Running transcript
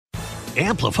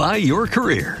Amplify your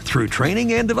career through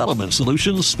training and development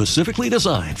solutions specifically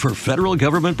designed for federal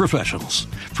government professionals.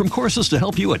 From courses to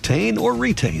help you attain or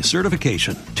retain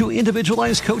certification, to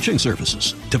individualized coaching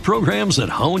services, to programs that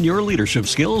hone your leadership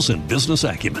skills and business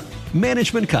acumen,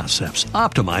 Management Concepts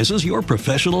optimizes your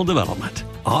professional development.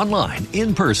 Online,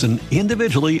 in person,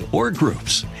 individually, or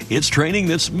groups, it's training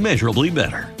that's measurably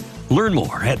better. Learn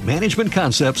more at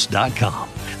managementconcepts.com.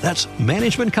 That's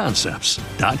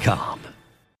managementconcepts.com.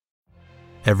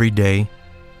 Every day,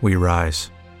 we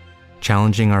rise,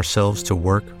 challenging ourselves to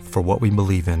work for what we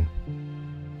believe in.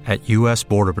 At U.S.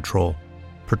 Border Patrol,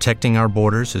 protecting our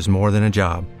borders is more than a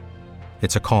job.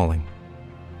 It's a calling.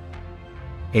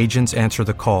 Agents answer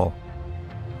the call,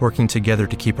 working together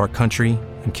to keep our country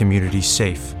and communities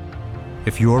safe.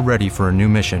 If you're ready for a new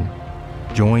mission,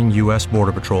 join U.S.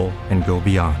 Border Patrol and go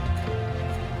beyond.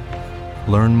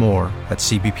 Learn more at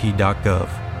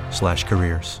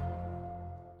cbp.gov/careers.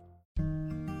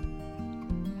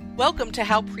 Welcome to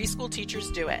How Preschool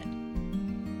Teachers Do It.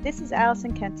 This is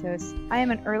Allison Kentos. I am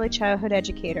an early childhood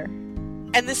educator.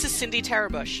 And this is Cindy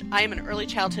Tarabush. I am an early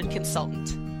childhood consultant.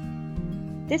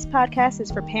 This podcast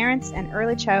is for parents and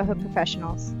early childhood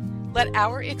professionals. Let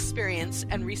our experience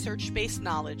and research-based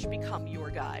knowledge become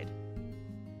your guide.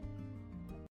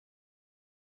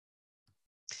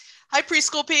 Hi,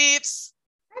 preschool peeps.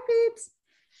 Hi, peeps.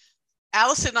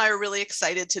 Allison and I are really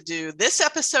excited to do this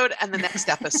episode and the next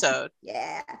episode.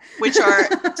 Yeah. Which are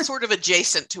sort of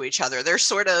adjacent to each other. They're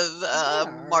sort of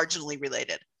marginally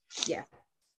related. Yeah.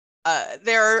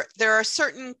 There are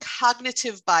certain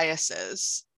cognitive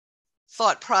biases,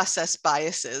 thought process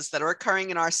biases that are occurring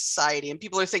in our society. And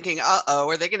people are thinking,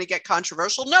 are they going to get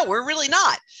controversial? No, we're really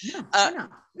not. No.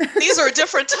 These are a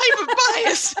different type of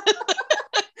bias.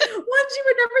 Ones you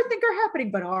would never think are happening,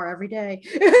 but are every day.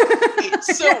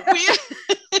 So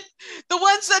the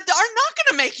ones that are not going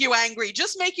to make you angry,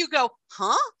 just make you go,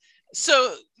 huh?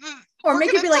 So, or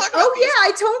make you be like, oh yeah,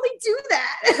 I totally do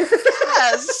that.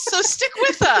 Yes. So stick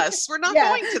with us. We're not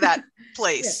going to that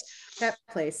place. Yeah, that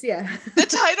place. Yeah. The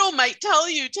title might tell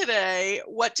you today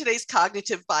what today's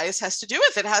cognitive bias has to do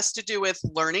with. It has to do with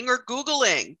learning or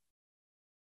Googling.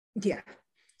 Yeah.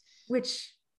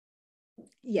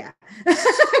 Yeah.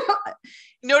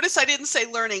 Notice I didn't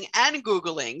say learning and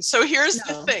Googling. So here's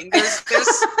the thing.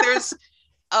 There's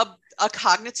a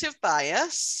cognitive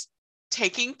bias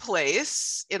taking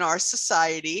place in our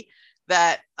society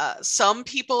that some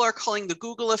people are calling the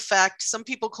Google effect. Some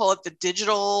people call it the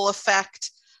digital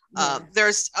effect.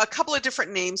 There's a couple of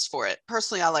different names for it.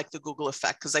 Personally, I like the Google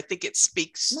effect because I think it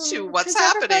speaks to what's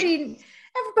happening.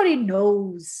 Everybody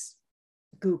knows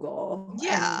Google.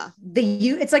 Yeah.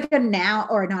 It's like a noun,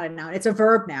 or not a noun. It's a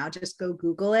verb now. Just go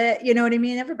Google it. You know what I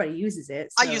mean? Everybody uses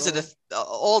it. So. I use it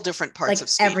all different parts of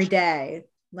speech. Every day.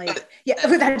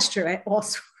 That's true. All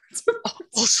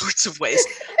sorts of ways.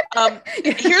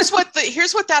 Here's what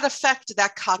that effect,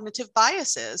 that cognitive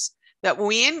bias is. That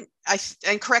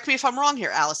and correct me if I'm wrong here,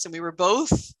 Allison, we were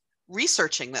both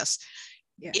researching this.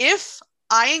 Yeah. If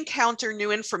I encounter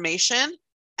new information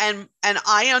and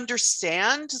I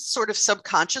understand sort of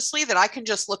subconsciously that I can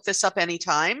just look this up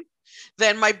anytime,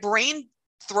 then my brain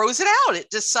throws it out. It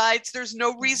decides there's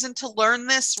no reason to learn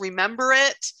this, remember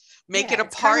it, make it a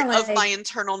part of my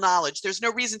internal knowledge. There's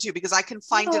no reason to, because I can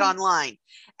find it online.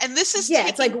 And this is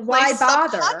it's like, why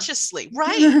bother? Subconsciously,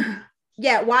 right?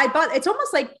 Yeah, why bother? It's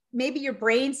almost like maybe your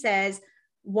brain says,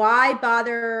 why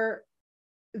bother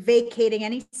vacating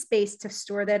any space to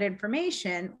store that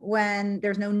information when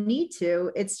there's no need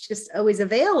to? It's just always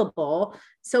available.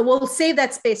 So we'll save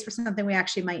that space for something we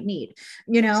actually might need,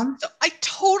 So I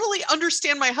totally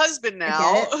understand my husband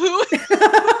now, who benches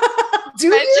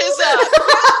up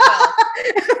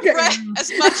as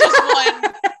much as one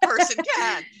person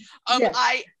can.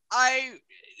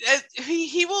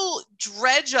 He will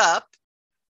dredge up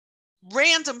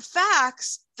random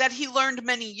facts that he learned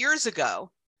many years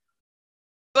ago.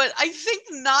 But I think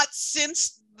not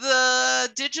since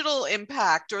the digital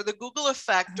impact or the Google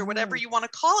effect or whatever you want to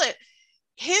call it.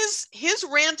 His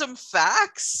random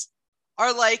facts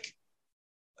are like,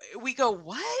 we go,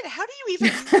 what? How do you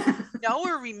even know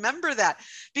or remember that?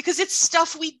 Because it's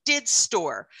stuff we did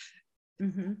store.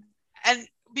 Mm-hmm. And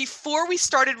before we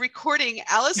started recording,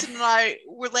 Allison and I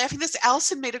were laughing.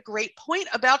 Allison made a great point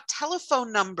about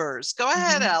telephone numbers. Go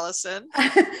ahead, Allison.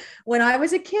 When I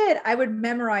was a kid, I would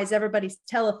memorize everybody's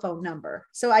telephone number.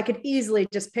 So I could easily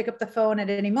just pick up the phone at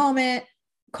any moment,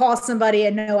 call somebody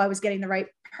and know I was getting the right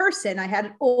person, I had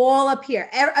it all up here.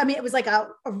 I mean, it was like a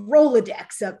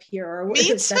Rolodex up here. Or Me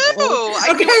too. Okay, it's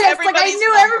like I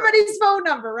knew everybody's phone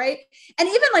number, right? And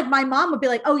even like my mom would be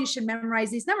like, oh, you should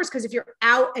memorize these numbers because if you're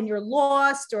out and you're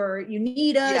lost or you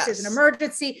need us, there's an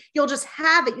emergency, you'll just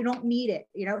have it. You don't need it,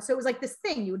 you know? So it was like this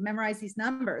thing, you would memorize these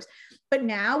numbers. But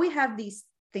now we have these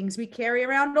things we carry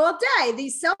around all day,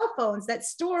 these cell phones that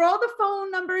store all the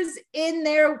phone numbers in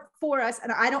there for us.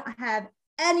 And I don't have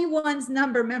anyone's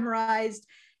number memorized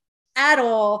at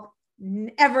all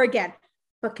ever again,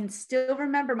 but can still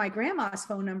remember my grandma's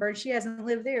phone number. And she hasn't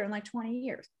lived there in like 20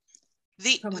 years.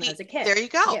 From when I was a kid. There you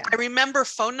go. Yeah. I remember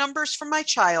phone numbers from my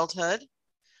childhood.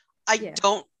 I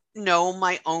don't know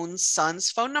my own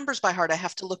son's phone numbers by heart. I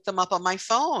have to look them up on my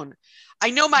phone. I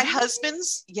know my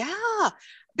husband's. Yeah.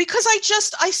 Because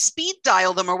I speed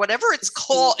dial them or whatever it's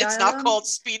called. It's not called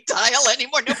speed dial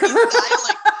anymore. Nobody's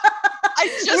dialing.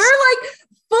 We're like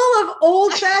full of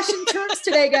old-fashioned terms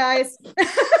today, guys.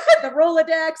 The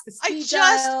Rolodex, the speed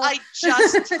dial. I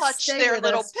just touched their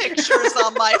little pictures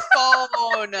on my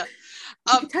phone.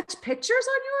 You touch pictures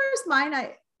on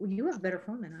yours? You have a better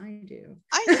phone than I do.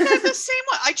 I think I have the same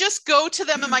one. I just go to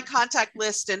them in my contact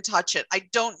list and touch it. I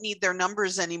don't need their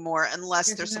numbers anymore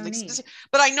unless there's something specific.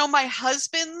 But I know my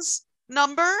husband's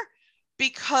number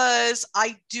because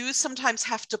I do sometimes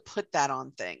have to put that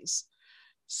on things.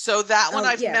 So that one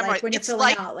I've memorized. Like when you're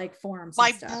filling out like forms.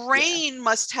 My brain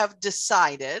must have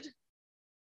decided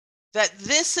that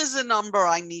this is a number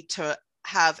I need to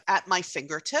have at my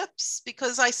fingertips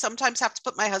because I sometimes have to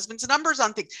put my husband's numbers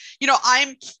on things. You know,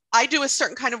 I do a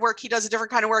certain kind of work. He does a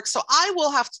different kind of work. So I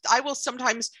will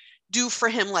sometimes do for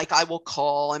him, like I will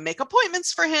call and make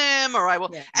appointments for him, or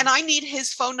and I need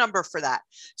his phone number for that.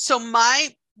 So my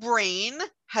brain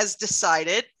has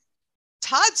decided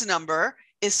Todd's number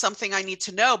is something I need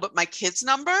to know, but my kid's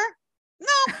number,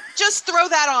 no, just throw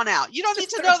that on out. You don't need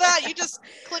to know that. You just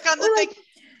click on the thing.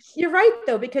 You're right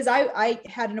though, because I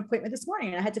had an appointment this morning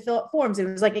and I had to fill out forms. It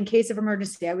was like, in case of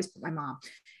emergency, I always put my mom.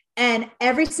 And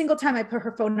every single time I put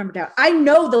her phone number down, I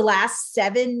know the last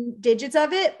 7 digits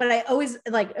of it, but I always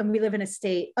and we live in a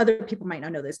state, other people might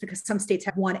not know this because some states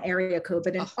have one area code,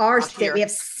 but in our state, we have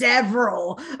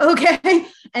several. Okay.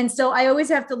 And so I always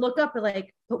have to look up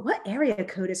but what area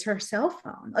code is her cell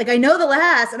phone? Like I know the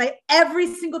last, and every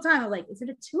single time I'm like, is it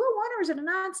a 201 or is it a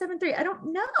 973? I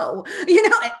don't know. You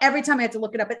know, every time I have to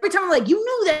look it up, every time I'm like, you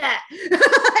knew that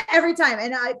every time.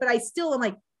 But I still am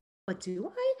like, but do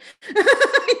I?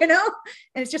 You know,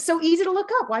 and it's just so easy to look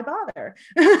up. Why bother?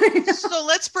 So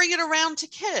let's bring it around to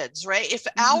kids, right?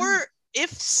 If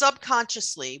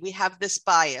subconsciously we have this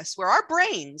bias where our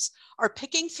brains are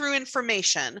picking through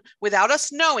information without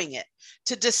us knowing it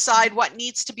to decide what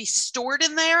needs to be stored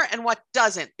in there and what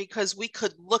doesn't, because we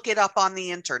could look it up on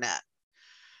the internet.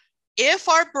 If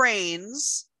our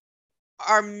brains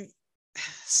are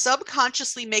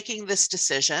subconsciously making this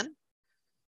decision,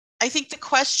 I think the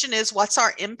question is, what's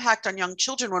our impact on young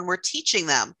children when we're teaching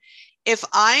them? If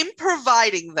I'm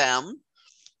providing them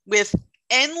with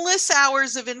endless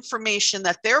hours of information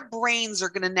that their brains are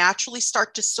going to naturally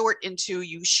start to sort into,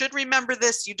 you should remember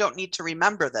this, you don't need to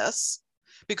remember this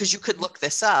because you could look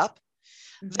this up,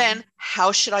 then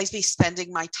how should I be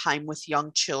spending my time with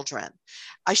young children?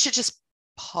 I should just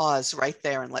pause right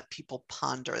there and let people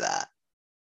ponder that.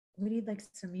 We need like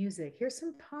some music. Here's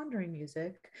some pondering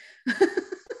music.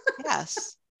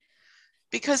 Yes.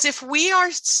 Because if we are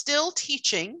still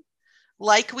teaching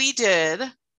like we did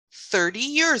 30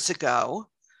 years ago,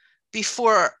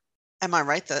 before, am I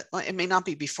right that it may not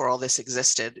be before all this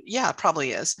existed? Yeah, it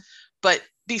probably is. But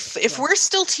if we're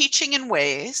still teaching in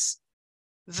ways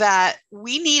that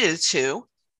we needed to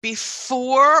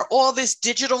before all this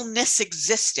digitalness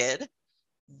existed,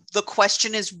 the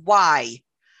question is why?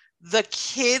 The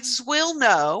kids will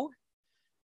know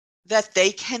that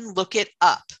they can look it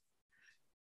up.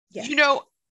 Yeah. You know,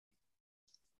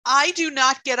 I do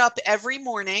not get up every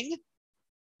morning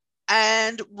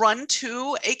and run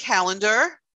to a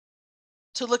calendar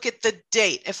to look at the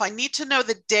date. If I need to know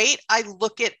the date, I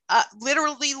look it up,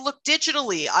 literally look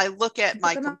digitally. I look at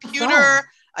my computer,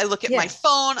 I look at my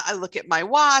phone, I look at my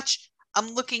watch.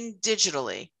 I'm looking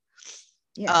digitally.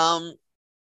 Yeah.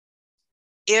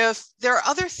 If there are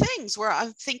other things where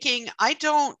I'm thinking I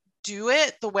don't do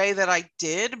it the way that I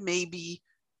did maybe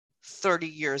 30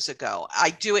 years ago,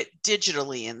 I do it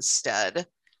digitally instead.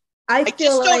 I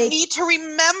just don't need to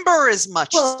remember as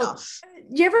much stuff.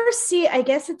 You ever see, I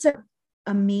guess it's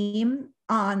a meme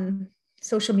on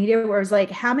social media where it's like,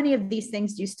 how many of these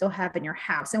things do you still have in your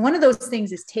house? And one of those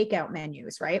things is takeout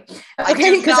menus, right?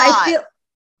 Okay, because I feel,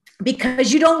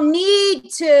 because you don't need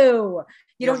to.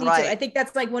 You don't need to. I think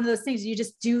that's like one of those things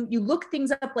you look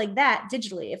things up like that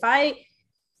digitally. If I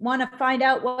want to find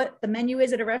out what the menu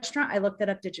is at a restaurant, I look that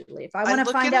up digitally. If I want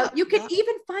to find out, you can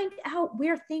even find out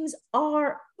where things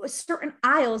are, certain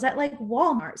aisles at like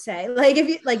Walmart, say, like if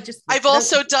you like just. I've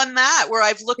also done that where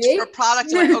I've looked for a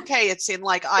product and like, okay, it's in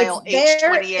like aisle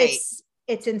H28.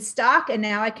 It's in stock, and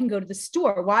now I can go to the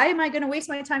store. Why am I going to waste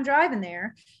my time driving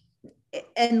there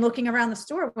and looking around the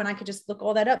store when I could just look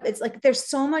all that up? It's like there's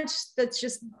so much that's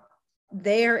just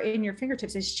there in your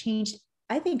fingertips. It's changed,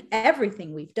 I think,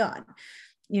 everything we've done.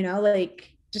 You know,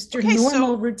 like just your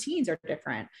normal routines are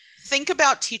different. Think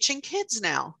about teaching kids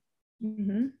now.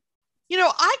 Mm-hmm. You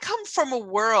know, I come from a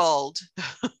world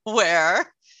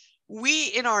where we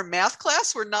in our math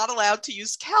class were not allowed to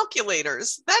use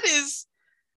calculators.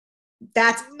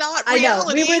 That's not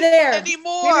reality. We were there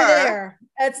anymore. We were there.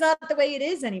 It's not the way it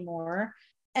is anymore.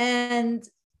 And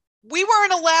we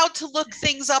weren't allowed to look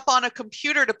things up on a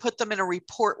computer to put them in a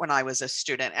report when I was a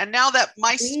student. And now that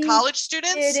my college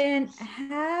students didn't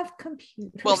have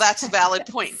computers. Well, that's a valid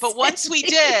point. But once we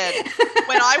did,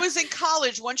 when I was in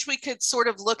college, once we could sort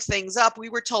of look things up, we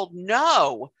were told,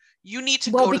 no, you need to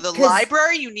go to the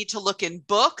library. You need to look in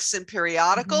books and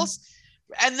periodicals. Mm-hmm.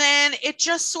 And then it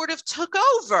just sort of took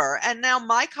over. And now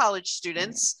my college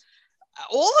students,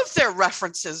 all of their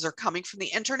references are coming from the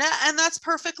internet, and that's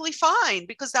perfectly fine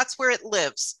because that's where it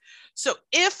lives. So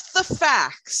if the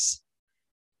facts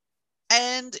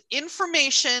and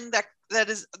information that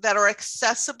are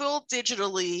accessible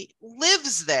digitally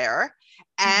lives there,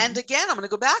 and again, I'm going to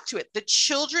go back to it, the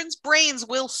children's brains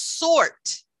will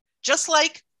sort, just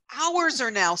like ours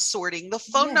are now sorting the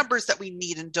phone numbers that we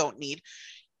need and don't need.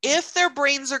 If their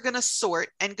brains are going to sort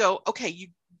and go,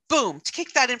 okay, boom, to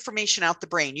kick that information out the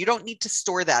brain. You don't need to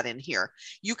store that in here.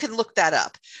 You can look that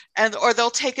up. Or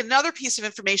they'll take another piece of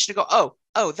information and go,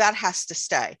 oh, that has to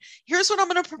stay. Here's what I'm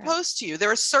going to propose to you. There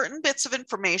are certain bits of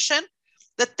information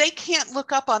that they can't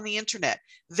look up on the internet.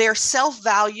 Their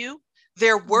self-value,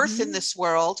 their worth in this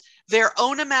world, their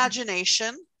own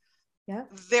imagination,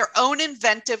 their own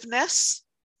inventiveness,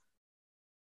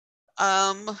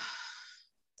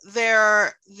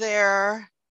 their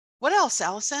what else,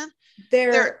 Allison?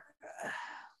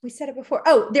 We said it before.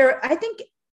 I think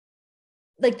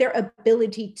like their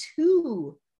ability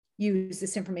to use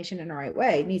this information in the right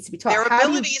way needs to be taught. Their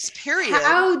abilities, period.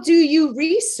 How do you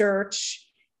research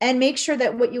and make sure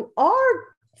that what you are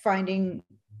finding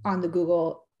on the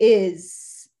Google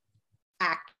is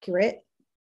accurate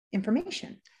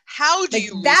information? How do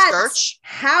you research?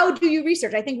 How do you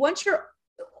research? I think once you're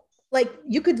like,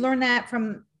 you could learn that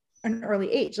from an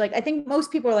early age. Like, I think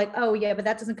most people are like, oh yeah, but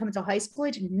that doesn't come until high school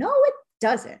age. No, it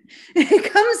doesn't.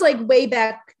 It comes like way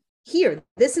back here.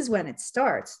 This is when it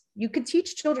starts. You could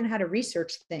teach children how to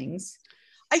research things.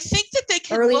 I think that they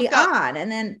can early look up, on.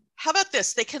 And then how about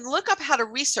this? They can look up how to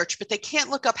research, but they can't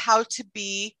look up how to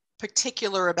be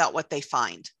particular about what they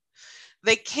find.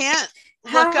 They can't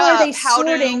look up how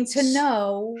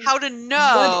to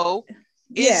know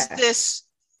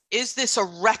is this a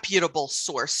reputable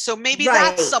source? So maybe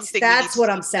that's something. That's what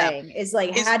I'm saying is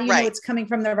like, how do you know it's coming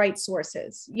from the right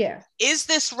sources? Yeah. Is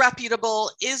this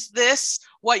reputable? Is this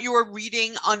what you are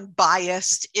reading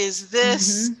unbiased? Is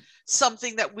this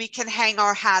something that we can hang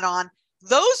our hat on?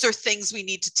 Those are things we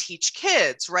need to teach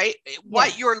kids, right?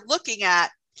 What you're looking at,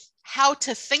 how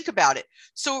to think about it.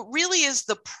 So it really is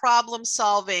the problem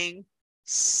solving,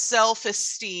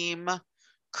 self-esteem,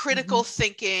 critical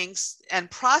thinking and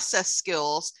process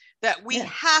skills that we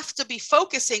have to be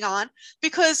focusing on,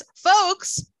 because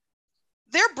folks,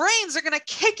 their brains are going to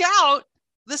kick out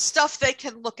the stuff they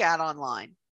can look at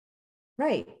online.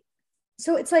 Right.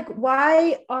 So it's like,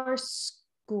 why are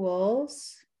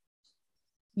schools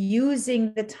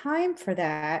using the time for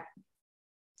that?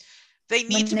 They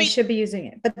need to they should be using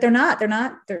it, but they're not. They're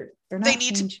not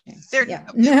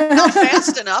not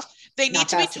fast enough. They need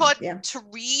to be taught to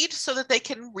read so that they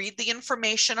can read the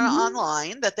information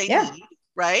online that they need,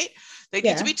 right? They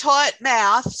need to be taught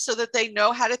math so that they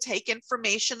know how to take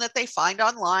information that they find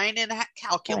online and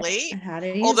calculate. And how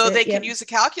to use Although it. they can use a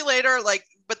calculator,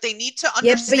 but they need to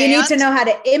understand. But you need to know how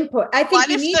to input. I think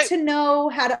you need to know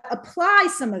how to apply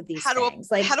some of these things.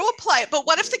 Like how to apply it. But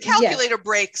what if the calculator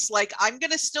breaks? Like, I'm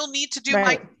going to still need to do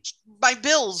my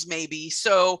bills maybe.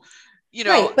 So,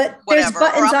 but there's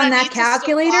buttons on that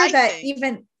calculator that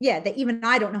even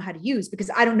I don't know how to use because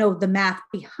I don't know the math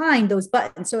behind those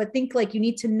buttons. So I think like you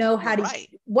need to know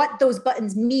what those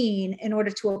buttons mean in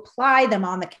order to apply them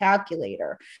on the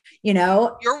calculator.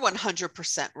 You're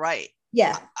 100% right.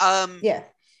 Yeah.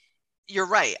 You're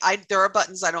right. There are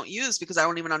buttons I don't use because I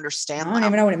don't even understand. I don't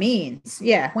even know what it means.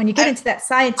 Yeah. When you get into that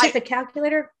scientific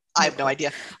calculator, I have no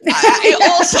idea. I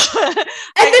also, and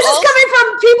this is coming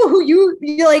from people who you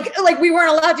like we weren't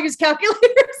allowed to use calculators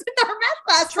in our math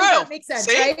class. True. So that makes sense.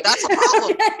 See? Right? That's a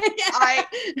problem. Yeah.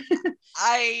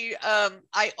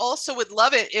 I also would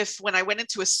love it if when I went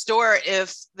into a store,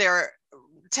 if their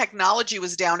technology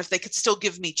was down, if they could still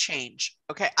give me change.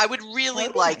 Okay. I would really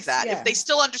like nice. that. Yeah. If they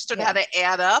still understood how to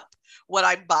add up what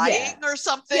I'm buying or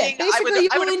something. Yeah, basically,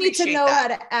 I would only need to know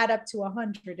that. how to add up to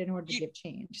 100 in order to give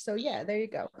change. So yeah, there you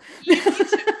go.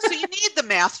 So you need the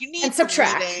math, you need and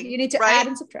subtract. Reading, you need to right? add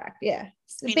and subtract. Yeah,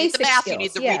 you need the math, skills. you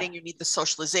need the reading, you need the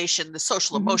socialization, the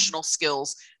social emotional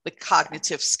skills, the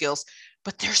cognitive skills.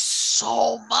 But there's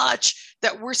so much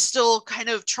that we're still kind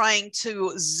of trying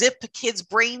to zip kids'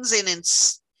 brains in and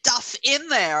stuff in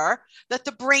there that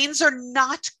the brains are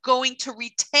not going to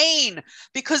retain,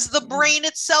 because the brain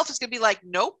itself is going to be like,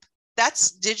 nope,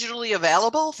 that's digitally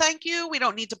available. Thank you. We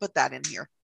don't need to put that in here.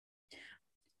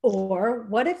 Or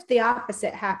what if the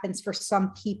opposite happens for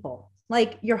some people?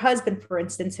 Like your husband, for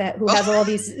instance, who has all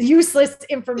these useless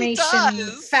information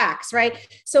facts, right?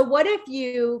 So what if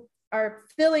you are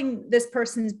filling this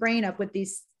person's brain up with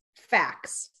these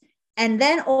facts, and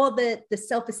then all the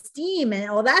self-esteem and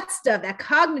all that stuff, that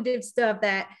cognitive stuff,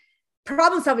 that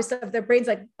problem solving stuff, their brain's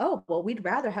like, oh, well, we'd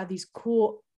rather have these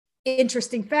cool,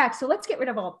 interesting facts. So let's get rid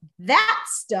of all that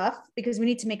stuff because we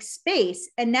need to make space.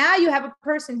 And now you have a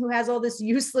person who has all this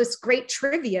useless, great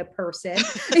trivia person,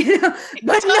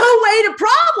 but no way to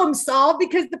problem solve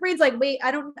because the brain's like, wait,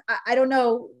 I don't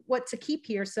know what to keep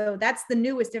here. So that's the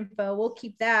newest info. We'll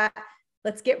keep that.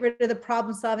 Let's get rid of the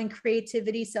problem solving,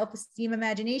 creativity, self-esteem,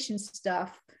 imagination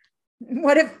stuff.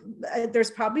 What if there's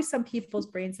probably some people's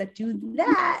brains that do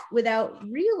that without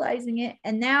realizing it,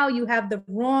 and now you have the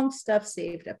wrong stuff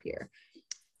saved up here?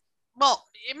 Well,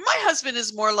 my husband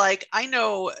is more like, I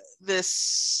know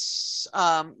this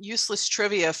useless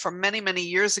trivia from many, many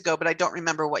years ago, but I don't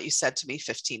remember what you said to me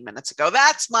 15 minutes ago.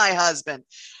 That's my husband.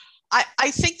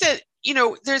 I think that,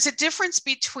 there's a difference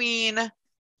between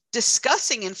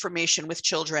discussing information with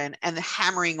children and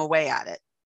hammering away at it.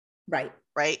 Right.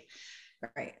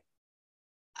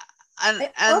 I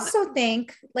also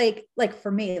think like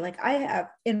for me, like I have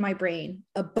in my brain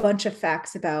a bunch of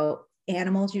facts about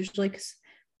animals usually,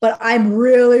 but I'm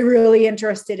really, really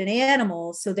interested in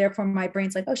animals. So therefore my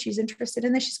brain's like, oh, she's interested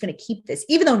in this. She's going to keep this,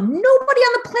 even though nobody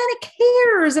on the planet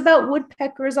cares about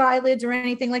woodpeckers' eyelids or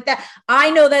anything like that.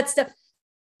 I know that stuff,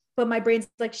 but my brain's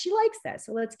like, she likes that.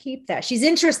 So let's keep that. She's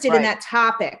interested in that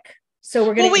topic. So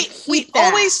we're going to keep we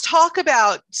that. Always talk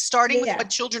about starting with what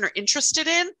children are interested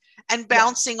in and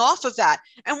bouncing off of that.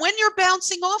 And when you're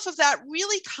bouncing off of that,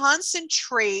 really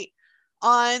concentrate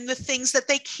on the things that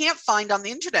they can't find on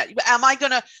the internet.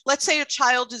 Let's say a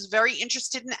child is very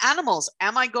interested in animals.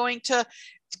 Am I going to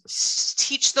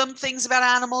teach them things about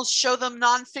animals, show them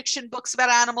nonfiction books about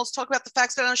animals, talk about the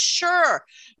facts about animals? Sure.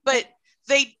 But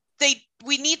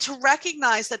we need to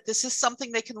recognize that this is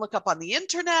something they can look up on the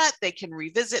internet. They can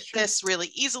revisit this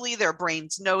really easily. Their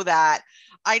brains know that.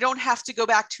 I don't have to go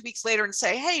back 2 weeks later and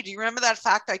say, hey, do you remember that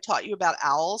fact I taught you about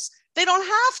owls? They don't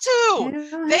have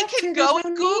to. They can go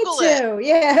and Google it.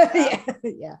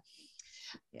 Yeah.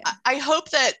 I hope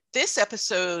that this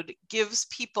episode gives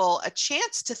people a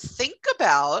chance to think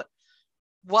about,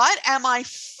 what am I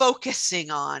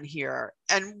focusing on here?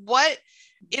 And what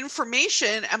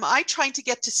information am I trying to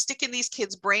get to stick in these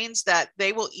kids' brains that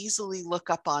they will easily look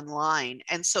up online?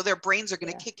 And so their brains are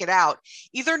going to kick it out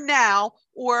either now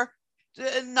or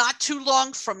not too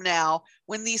long from now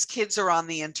when these kids are on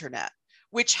the internet,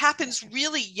 which happens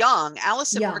really young.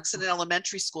 Allison works in an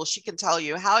elementary school. She can tell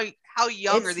you how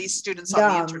young are these students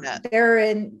on the internet. They're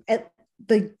at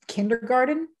the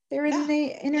kindergarten. They're in the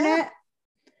internet.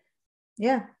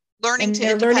 Yeah. Learning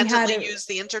to independently use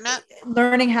the internet.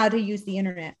 Learning how to use the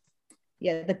internet.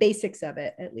 Yeah. The basics of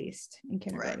it, at least in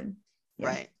kindergarten.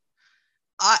 Right.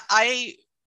 I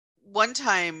one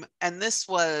time, and this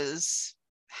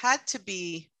had to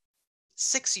be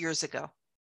 6 years ago,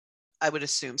 I would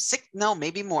assume.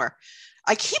 Maybe more.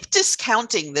 I keep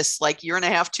discounting this like year and a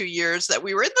half, 2 years that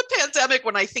we were in the pandemic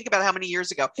when I think about how many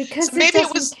years ago. Because so maybe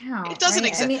it doesn't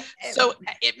exist.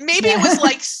 It was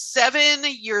like 7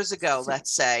 years ago,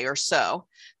 let's say, or so,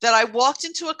 that I walked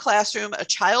into a classroom. A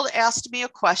child asked me a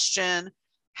question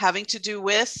having to do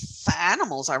with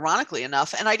animals, ironically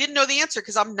enough. And I didn't know the answer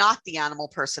because I'm not the animal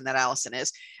person that Allison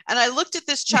is. And I looked at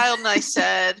this child and I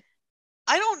said,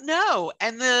 I don't know.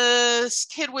 And this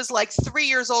kid was like 3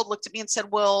 years old, looked at me and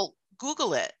said, well,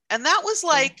 Google it. And that was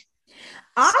like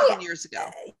 7 years ago.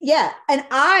 Yeah. And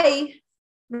I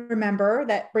remember,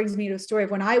 that brings me to a story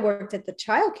of when I worked at the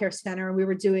childcare center and we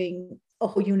were doing a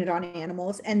whole unit on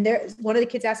animals. And there's one of the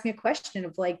kids asked me a question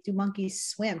of like, do monkeys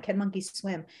swim? Can monkeys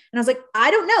swim? And I was like, I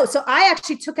don't know. So I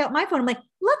actually took out my phone. I'm like,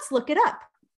 let's look it up.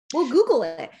 We'll Google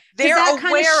it. They're that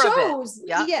aware kind of of shows.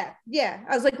 it. Yeah.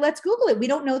 I was like, let's Google it. We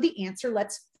don't know the answer.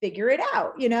 Let's figure it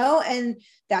out, And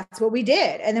that's what we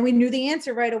did. And then we knew the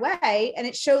answer right away. And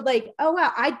it showed like, oh,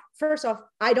 wow. First off,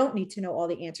 I don't need to know all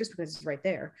the answers because it's right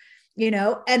there,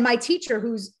 And my teacher,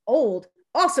 who's old,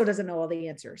 also doesn't know all the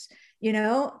answers,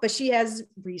 but she has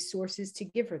resources to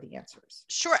give her the answers.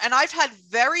 Sure. And I've had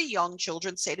very young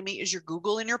children say to me, is your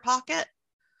Google in your pocket?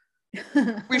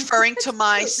 Referring to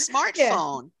my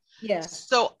smartphone. Yeah.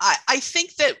 So I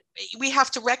think that we have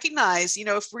to recognize,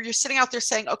 if you're sitting out there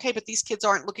saying, okay, but these kids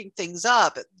aren't looking things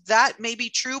up, that may be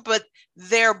true, but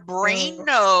their brain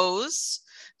knows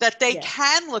that they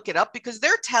can look it up because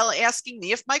they're asking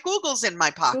me if my Google's in my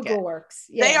pocket. Google works.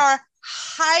 Yeah. They are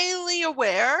highly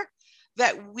aware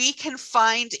that we can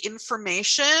find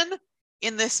information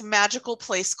in this magical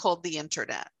place called the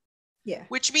internet. Yeah.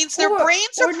 Which means their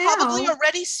brains are probably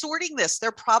already sorting this.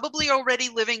 They're probably already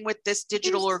living with this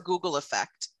digital or Google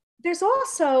effect. There's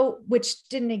also, which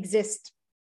didn't exist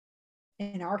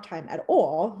in our time at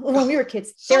all when we were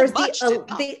kids, there's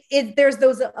there's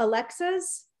those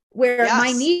Alexas where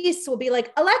my niece will be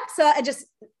like, Alexa, and just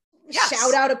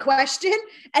shout out a question.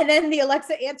 And then the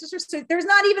Alexa answers her. So there's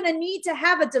not even a need to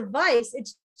have a device.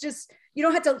 It's just, you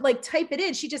don't have to like type it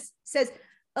in. She just says,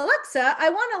 Alexa, I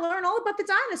want to learn all about the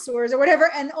dinosaurs or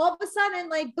whatever. And all of a sudden,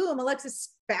 like, boom, Alexa's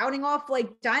spouting off like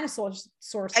dinosaur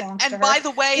songs. And by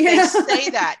the way, they say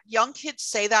that young kids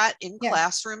say that in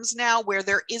classrooms now where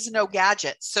there is no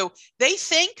gadget. So they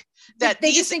think that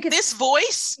this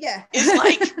voice is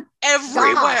like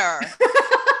everywhere.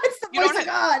 It's the voice of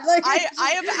God. Like, I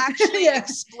have actually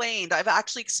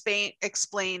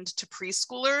explained to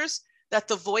preschoolers that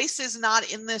the voice is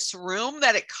not in this room,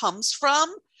 that it comes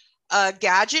from a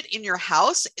gadget in your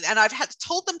house. And I've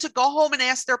told them to go home and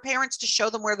ask their parents to show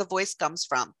them where the voice comes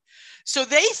from. So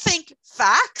they think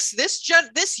facts,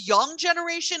 this young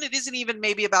generation, it isn't even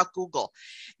maybe about Google.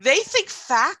 They think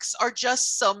facts are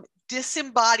just some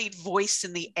disembodied voice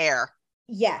in the air.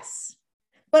 Yes.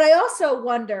 But I also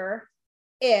wonder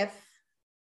if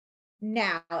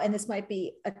now, and this might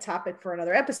be a topic for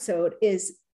another episode,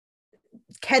 is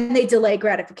can they delay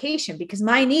gratification? Because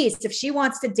my niece, if she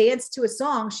wants to dance to a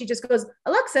song, she just goes,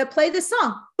 Alexa, play this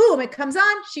song. Boom, it comes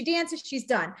on, she dances, she's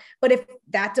done. But if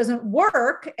that doesn't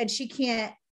work and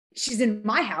she's in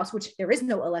my house, which there is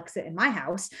no Alexa in my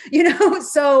house,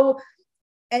 so,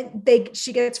 and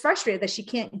she gets frustrated that she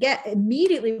can't get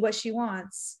immediately what she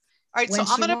wants. All right, so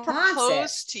I'm going to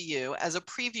propose to you as a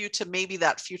preview to maybe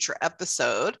that future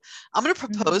episode. I'm going to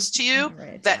propose to you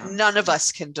that none of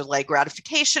us can delay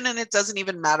gratification, and it doesn't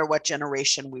even matter what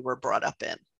generation we were brought up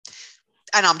in.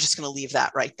 And I'm just going to leave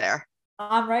that right there.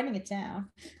 I'm writing it down.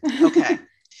 Okay.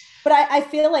 But I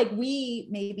feel like we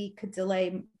maybe could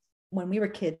delay when we were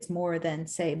kids more than,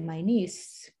 say, my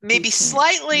niece. Maybe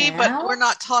slightly, but we're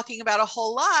not talking about a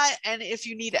whole lot. And if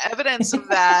you need evidence of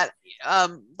that,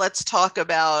 let's talk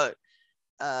about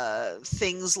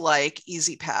things like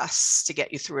Easy Pass to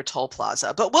get you through a toll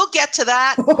plaza. But we'll get to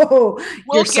that. We'll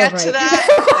get to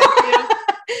that.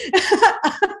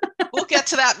 Thank you. We'll get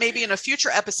to that maybe in a future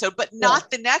episode, but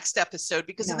not the next episode,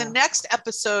 because in the next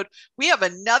episode, we have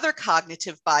another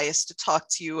cognitive bias to talk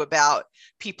to you about,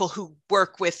 people who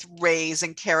work with, raise,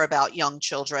 and care about young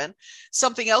children.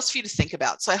 Something else for you to think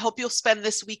about. So I hope you'll spend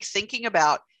this week thinking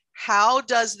about, how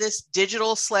does this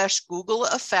digital/Google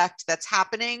effect that's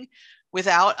happening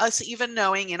without us even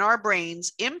knowing in our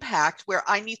brains impact where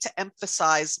I need to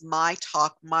emphasize my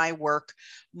talk, my work,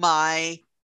 my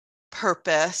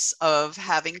purpose of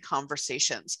having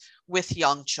conversations with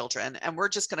young children. And we're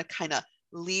just going to kind of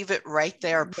leave it right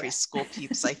there, preschool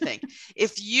peeps, I think.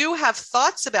 If you have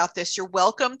thoughts about this, you're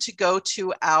welcome to go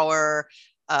to our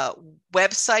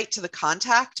website, to the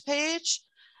contact page.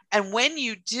 And when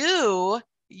you do,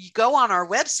 you go on our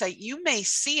website, you may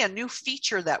see a new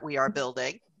feature that we are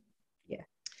building. Yeah.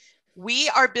 We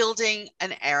are building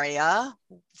an area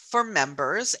for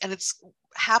members, and it's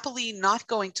happily not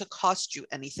going to cost you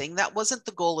anything. That wasn't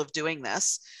the goal of doing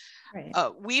this. Right.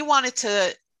 We wanted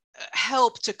to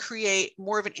help to create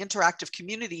more of an interactive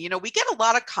community. We get a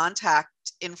lot of contact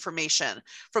information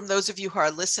from those of you who are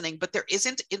listening, but there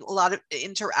isn't a lot of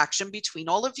interaction between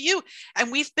all of you. And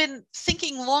we've been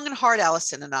thinking long and hard,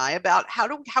 Allison and I, about how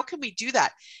can we do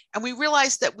that? And we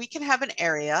realized that we can have an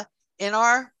area in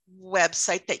our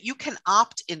website that you can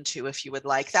opt into if you would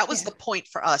like. That was the point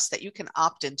for us, that you can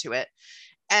opt into it.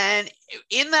 And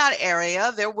in that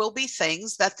area, there will be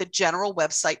things that the general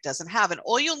website doesn't have. And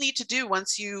all you'll need to do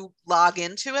once you log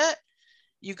into it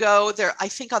You go there. I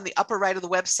think on the upper right of the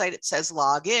website, it says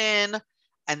log in.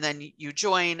 And then you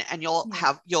join and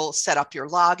you'll set up your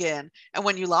login. And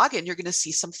when you log in, you're going to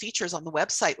see some features on the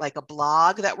website, like a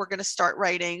blog that we're going to start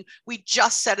writing. We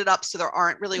just set it up, so there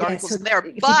aren't really articles in there.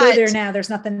 If you go there now,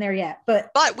 there's nothing there yet. But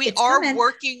we are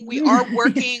working. We are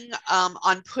working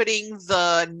on putting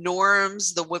the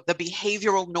norms, the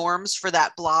behavioral norms for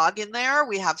that blog in there.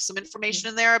 We have some information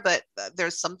in there, but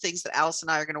there's some things that Alice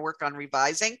and I are going to work on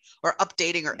revising or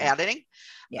updating or adding.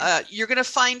 Yeah. You're going to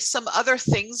find some other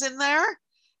things in there.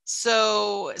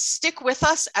 So stick with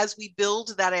us as we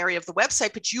build that area of the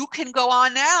website, but you can go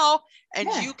on now and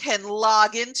you can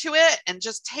log into it and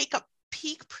just take a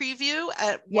peek preview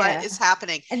at what is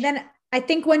happening. And then I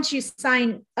think once you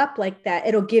sign up like that,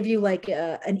 it'll give you like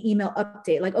an email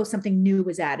update, like, oh, something new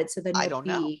was added. So then I don't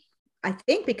know. I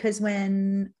think because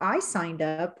when I signed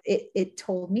up, it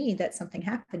told me that something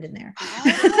happened in there.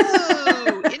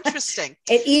 Oh, interesting.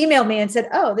 It emailed me and said,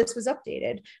 oh, this was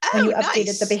updated when you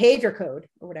updated the behavior code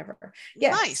or whatever.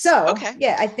 Yeah. Nice. So okay.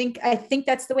 Yeah, I think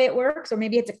that's the way it works. Or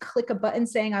maybe you have to click a button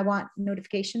saying I want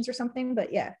notifications or something,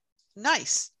 but yeah.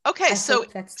 Nice. Okay. So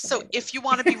if you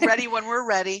want to be ready when we're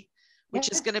ready,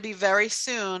 which is going to be very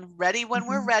soon, ready when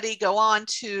we're ready, go on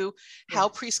to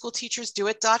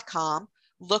howpreschoolteachersdoit.com.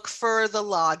 Look for the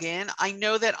login. I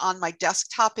know that on my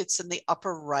desktop, it's in the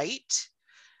upper right.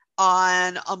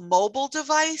 On a mobile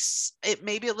device, it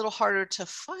may be a little harder to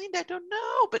find. I don't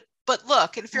know, but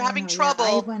look, and if you're having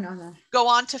trouble, go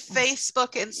on to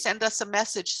Facebook and send us a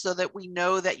message so that we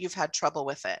know that you've had trouble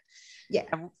with it. Yeah.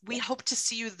 And we hope to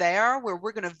see you there, where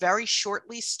we're going to very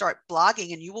shortly start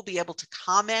blogging, and you will be able to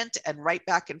comment and write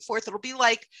back and forth. It'll be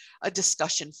like a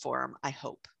discussion forum, I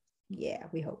hope. Yeah,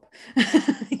 we hope.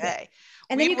 Okay.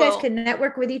 And then you guys can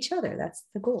network with each other. That's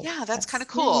the goal. Yeah, that's kind of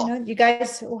cool. You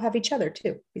guys will have each other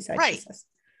too, besides us.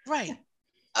 Right.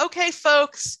 Yeah. Okay,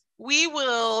 folks, we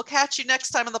will catch you next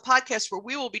time on the podcast, where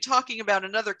we will be talking about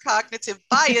another cognitive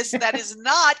bias that is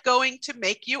not going to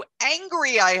make you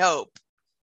angry, I hope.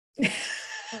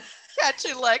 Catch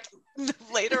you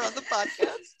later on the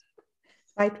podcast.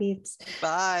 Bye, peeps.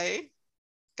 Bye.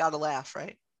 Gotta laugh,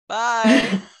 right?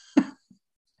 Bye.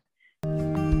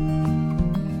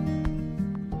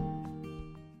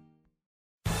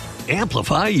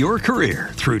 Amplify your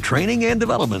career through training and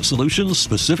development solutions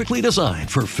specifically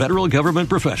designed for federal government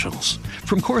professionals.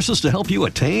 From courses to help you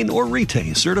attain or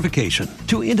retain certification,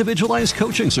 to individualized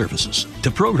coaching services,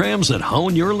 to programs that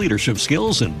hone your leadership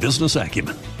skills and business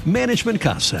acumen, Management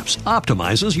Concepts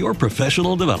optimizes your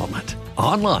professional development.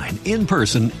 Online, in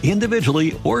person,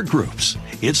 individually, or groups,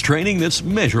 it's training that's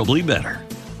measurably better.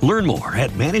 Learn more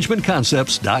at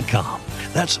managementconcepts.com.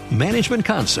 That's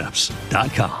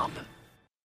managementconcepts.com.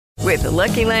 With the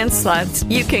Lucky Land Slots,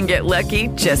 you can get lucky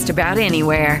just about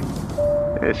anywhere.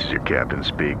 This is your captain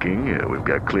speaking. We've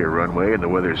got clear runway and the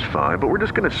weather's fine, but we're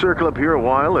just going to circle up here a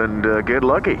while and get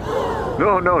lucky.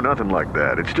 No, nothing like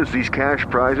that. It's just these cash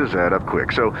prizes add up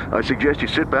quick. So I suggest you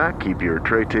sit back, keep your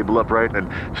tray table upright, and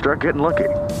start getting lucky.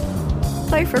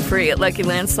 Play for free at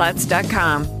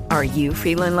LuckyLandSlots.com. Are you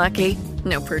feeling lucky?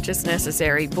 No purchase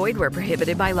necessary. Void where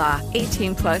prohibited by law.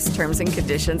 18+ terms and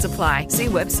conditions apply. See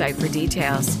website for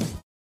details.